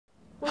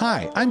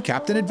Hi, I'm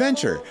Captain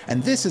Adventure,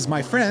 and this is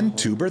my friend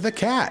Tuber the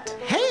cat.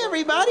 Hey,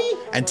 everybody!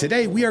 And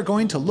today we are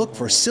going to look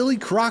for silly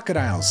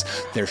crocodiles.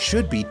 There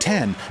should be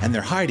 10, and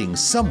they're hiding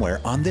somewhere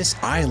on this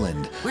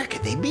island. Where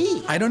could they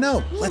be? I don't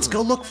know. Let's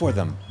go look for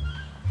them.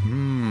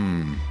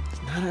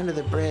 It's not under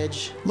the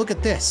bridge. Look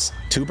at this.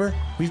 Tuber,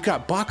 we've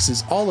got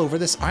boxes all over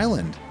this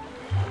island.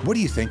 What do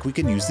you think we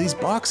can use these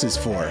boxes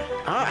for?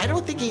 I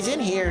don't think he's in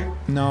here.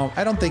 No,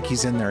 I don't think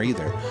he's in there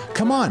either.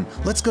 Come on,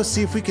 let's go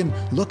see if we can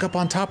look up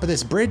on top of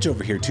this bridge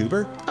over here,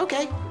 Tuber.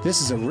 Okay.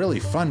 This is a really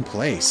fun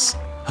place.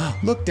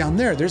 Look down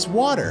there, there's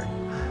water.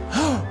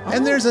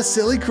 And there's a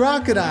silly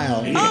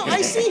crocodile. Oh,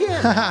 I see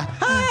him.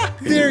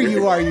 There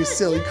you are, you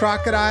silly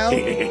crocodile.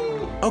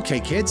 Okay,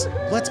 kids,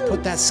 let's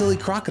put that silly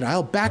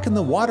crocodile back in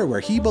the water where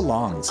he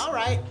belongs. All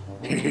right.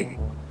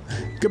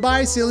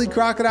 Goodbye, silly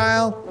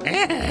crocodile.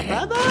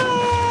 Bye-bye.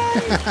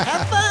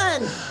 Have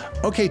fun.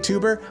 Okay,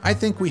 Tuber, I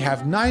think we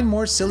have 9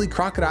 more silly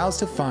crocodiles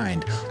to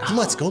find.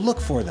 Let's go look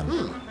for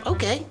them.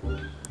 Okay.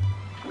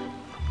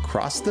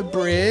 Cross the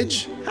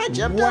bridge. I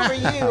jumped over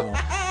you.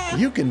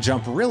 You can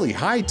jump really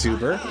high,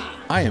 Tuber.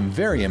 I am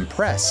very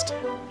impressed.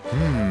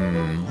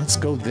 Let's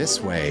go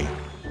this way.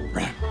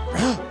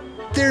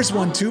 There's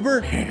one,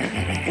 Tuber.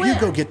 You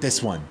go get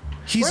this one.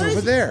 He's Where is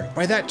over he? there,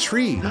 by that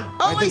tree. Oh,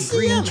 by I the see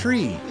green him.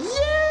 tree.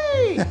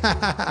 Yay!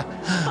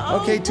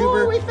 Okay,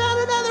 Tuber. Oh, we found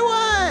another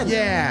one.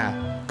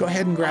 Yeah. Go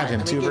ahead and grab him,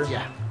 Let me Tuber. get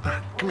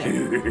ya. Come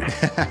here.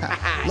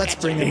 Let's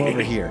bring him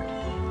over here.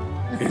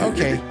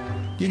 Okay.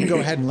 You can go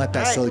ahead and let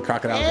that silly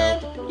crocodile go.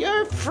 And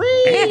you're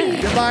free.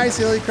 Goodbye,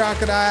 silly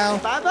crocodile.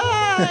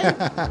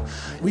 Bye-bye.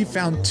 We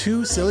found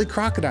 2 silly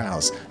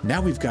crocodiles.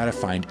 Now we've got to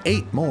find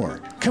 8 more.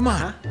 Come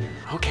on.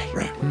 Okay.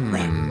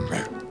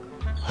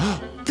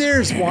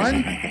 There's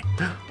one.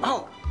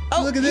 Oh,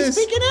 Look at he's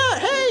this. peeking out.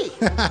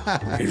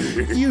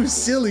 Hey. You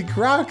silly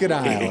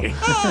crocodile.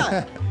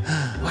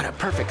 What a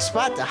perfect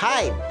spot to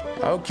hide.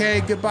 Okay,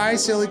 goodbye,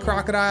 silly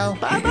crocodile.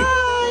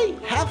 Bye-bye.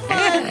 Have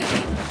fun.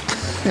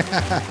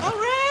 All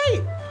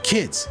right.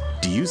 Kids,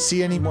 do you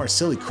see any more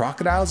silly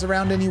crocodiles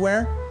around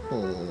anywhere?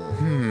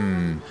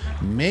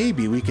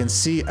 Maybe we can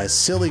see a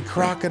silly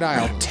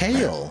crocodile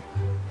tail.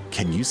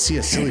 Can you see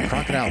a silly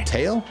crocodile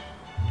tail?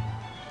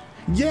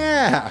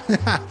 Yeah,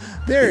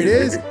 there it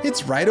is.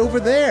 It's right over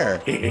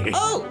there.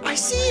 Oh, I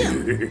see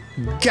him.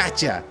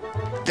 Gotcha.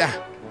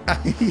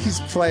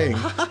 He's playing.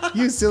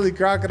 You silly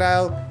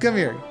crocodile. Come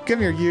here,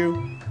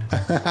 you.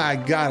 I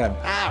got him.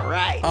 All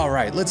right. All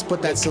right, let's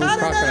put that silly Caught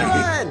crocodile.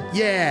 another one.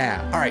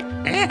 Yeah. All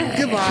right.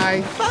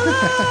 Goodbye.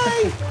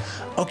 Bye.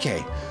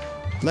 Okay.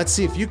 Let's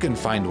see if you can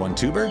find one,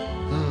 Tuber.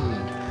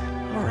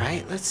 All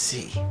right, let's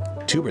see.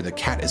 Tuber the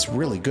cat is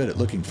really good at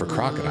looking for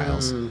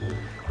crocodiles.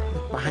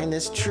 Behind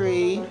this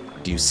tree.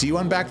 Do you see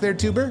one back there,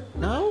 Tuber?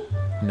 No?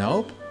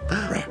 Nope.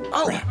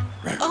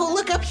 Oh,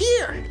 look up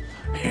here.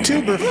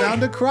 Tuber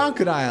found a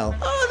crocodile.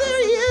 Oh,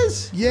 there he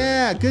is.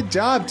 Yeah, good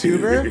job,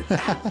 Tuber.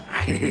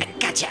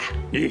 Gotcha.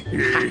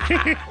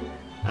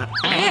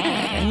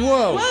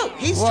 Whoa. Whoa,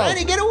 he's trying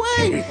to get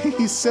away.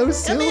 He's so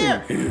silly.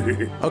 here.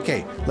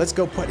 Okay, let's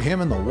go put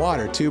him in the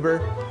water, Tuber.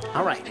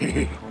 All right.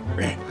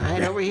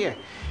 Right over here.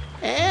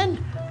 And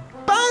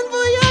bon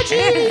voyage!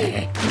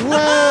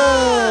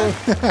 Whoa!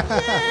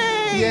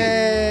 Yay!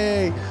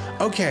 Yay!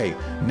 Okay,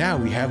 now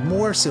we have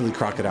more silly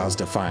crocodiles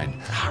to find.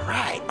 All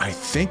right. I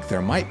think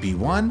there might be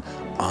one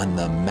on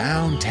the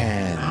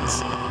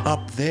mountains.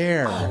 Up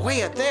there. Oh,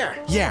 way up there.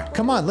 Yeah,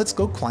 come on, let's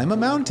go climb a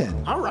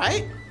mountain. All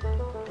right.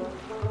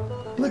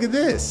 Look at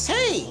this.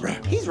 Hey,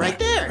 he's right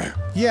there.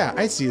 Yeah,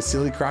 I see a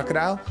silly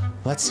crocodile.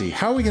 Let's see,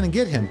 how are we gonna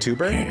get him,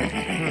 Tuber?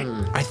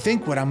 I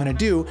think what I'm gonna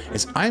do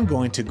is I'm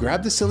going to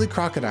grab the silly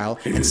crocodile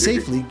and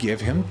safely give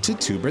him to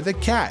Tuber the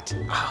cat.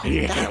 Oh,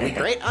 that'll be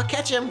great. I'll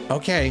catch him.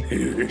 Okay.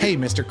 Hey,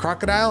 Mr.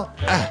 Crocodile.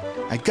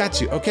 I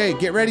got you. Okay,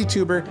 get ready,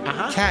 Tuber.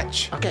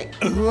 Catch. Okay.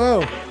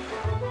 Whoa.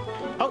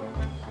 Oh,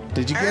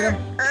 Did you get him?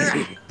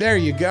 There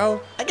you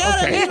go. I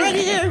got him. He's right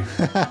here.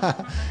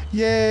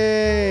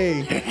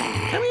 Yay.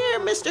 Come here,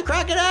 Mr.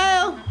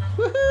 Crocodile.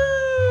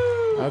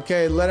 Woohoo!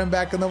 Okay, let him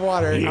back in the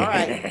water. All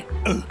right.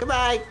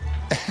 Goodbye.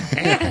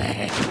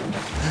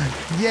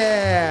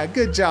 Yeah,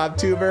 good job,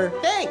 Tuber.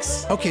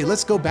 Thanks. Okay,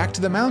 let's go back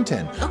to the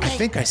mountain. I Okay.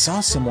 think I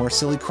saw some more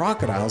silly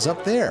crocodiles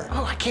up there.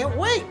 Oh, I can't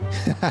wait.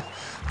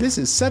 This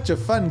is such a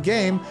fun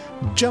game.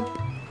 Jump,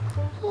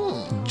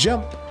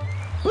 jump,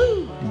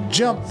 Woo.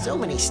 jump. So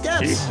many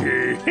steps.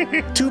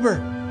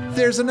 Tuber,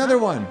 there's another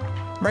one.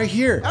 Right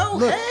here. Oh,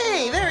 Look.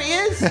 hey, there he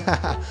is.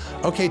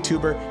 Okay,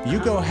 Tuber, you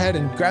go ahead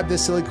and grab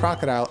this silly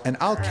crocodile, and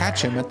I'll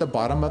catch him at the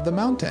bottom of the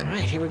mountain. All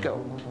right, here we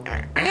go.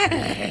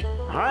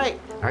 All right,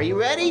 are you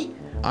ready?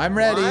 I'm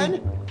ready.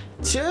 1,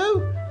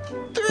 2,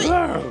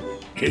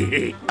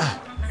 3.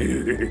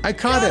 I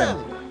caught him.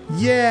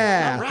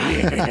 Yeah. All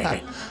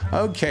right.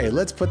 Okay,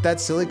 let's put that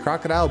silly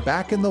crocodile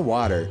back in the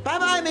water.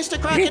 Bye-bye, Mr.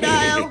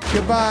 Crocodile.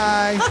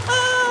 Goodbye.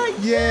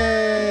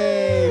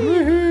 Yay!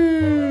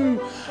 Woohoo!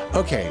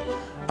 Okay,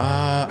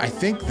 I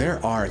think there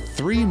are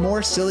 3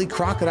 more silly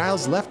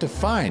crocodiles left to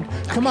find.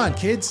 Come on,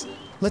 kids.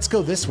 let's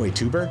go this way,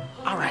 Tuber.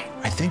 All right.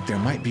 I think there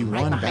might be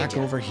one behind back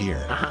you. over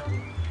here. Uh-huh.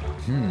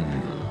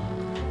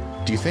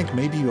 Do you think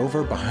maybe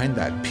over behind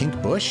that pink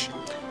bush?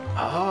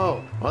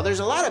 Oh, well, there's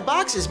a lot of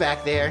boxes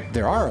back there.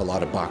 There are a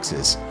lot of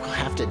boxes. We'll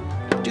have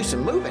to do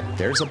some moving.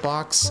 There's a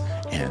box,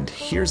 and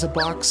here's a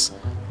box.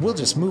 We'll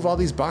just move all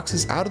these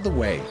boxes out of the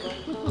way.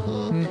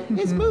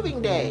 It's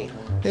moving day.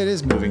 It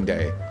is moving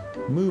day.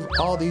 Move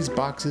all these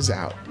boxes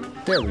out.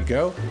 There we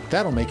go.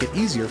 That'll make it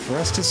easier for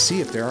us to see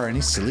if there are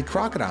any silly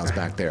crocodiles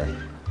back there.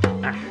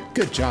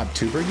 Good job,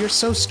 Tuber. You're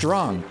so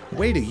strong.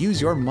 Way to use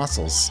your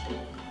muscles.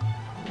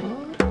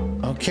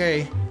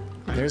 Okay,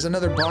 there's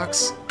another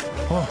box.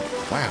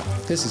 Oh, wow,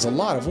 this is a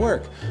lot of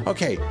work.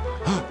 Okay,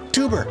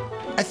 Tuber,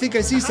 I think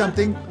I see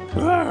something.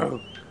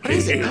 What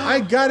is it?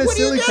 I got a What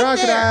do you silly got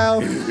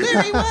crocodile.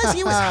 There he was.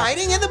 He was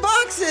hiding in the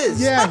boxes.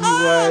 Yeah,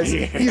 he was.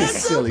 You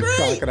That's so silly great.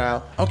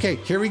 crocodile. Okay,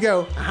 here we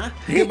go.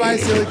 Goodbye,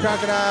 silly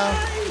crocodile.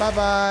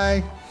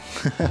 Bye-bye.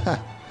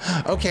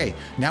 Okay,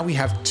 now we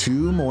have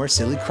 2 more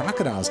silly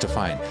crocodiles to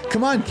find.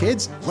 Come on,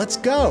 kids, let's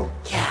go.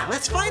 Yeah,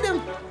 let's find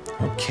him.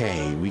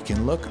 Okay, we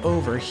can look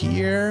over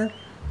here.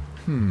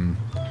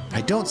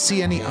 I don't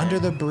see any under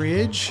the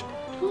bridge.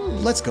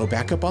 Let's go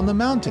back up on the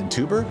mountain,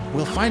 Tuber.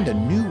 We'll find a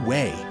new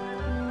way.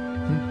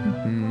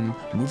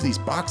 Move these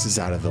boxes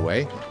out of the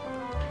way.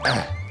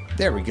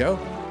 There we go.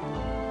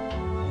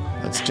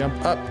 Let's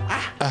jump up.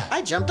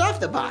 I jumped off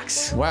the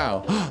box.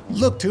 Wow.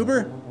 Look,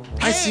 Tuber.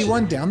 I see Hey.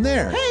 one down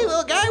there. Hey,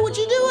 little guy, what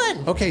you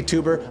doing? Okay,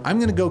 Tuber, I'm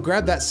going to go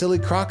grab that silly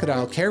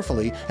crocodile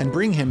carefully and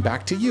bring him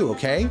back to you,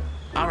 okay?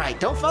 All right,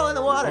 don't fall in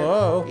the water.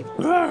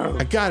 Whoa.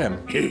 I got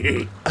him.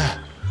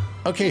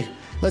 Okay,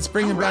 let's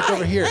bring him back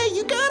over here. Hey,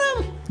 you got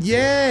him.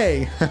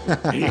 Yay!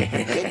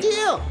 Good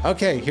deal.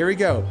 Okay, here we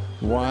go.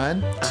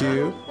 1,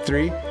 2,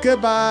 3.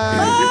 Goodbye.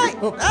 Bye.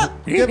 Oh,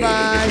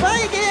 goodbye.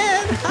 Bye again.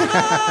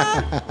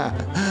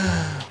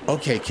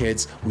 Okay,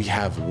 kids, we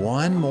have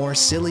one more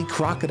silly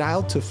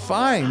crocodile to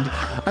find.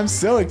 I'm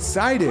so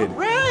excited.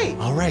 Right.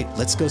 All right,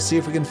 let's go see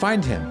if we can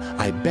find him.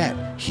 I bet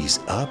he's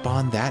up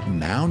on that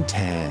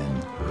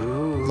mountain.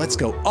 Ooh. Let's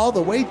go all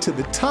the way to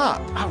the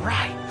top. All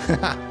right.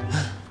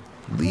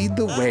 Lead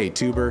the way,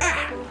 Tuber.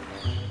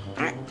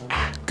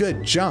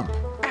 Good jump.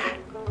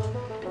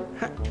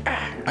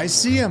 I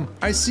see him.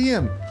 I see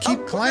him. Keep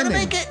We're climbing.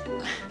 gonna make it.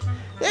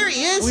 There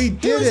he is. We He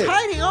did was it.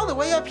 hiding all the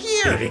way up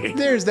here.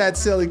 There's that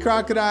silly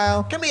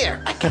crocodile. Come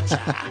here. I got you.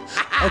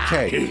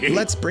 Okay,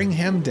 let's bring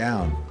him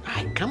down. All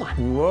right, come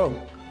on. Whoa.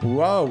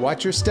 Whoa,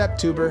 watch your step,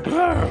 Tuber.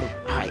 All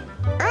right.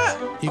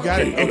 You got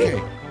it. Okay.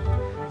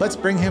 Let's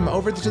bring him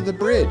over to the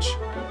bridge.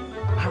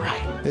 All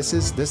right. This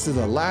is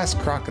the last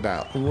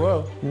crocodile.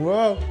 Whoa,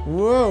 whoa,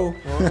 whoa.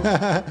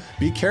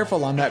 Be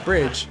careful on that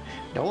bridge.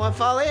 Don't want to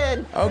fall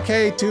in.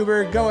 Okay,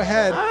 Tuber, go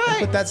ahead All and right.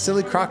 put that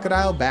silly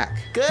crocodile back.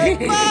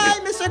 Goodbye,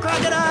 Mr.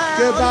 Crocodile.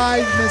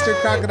 Goodbye, Mr.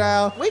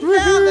 Crocodile. We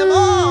found them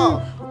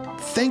all.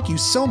 Thank you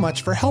so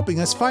much for helping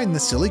us find the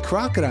silly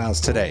crocodiles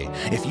today.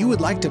 If you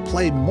would like to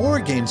play more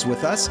games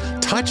with us,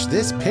 touch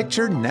this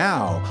picture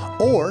now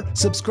or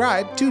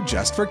subscribe to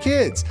Just for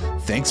Kids.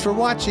 Thanks for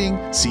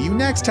watching. See you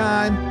next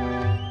time.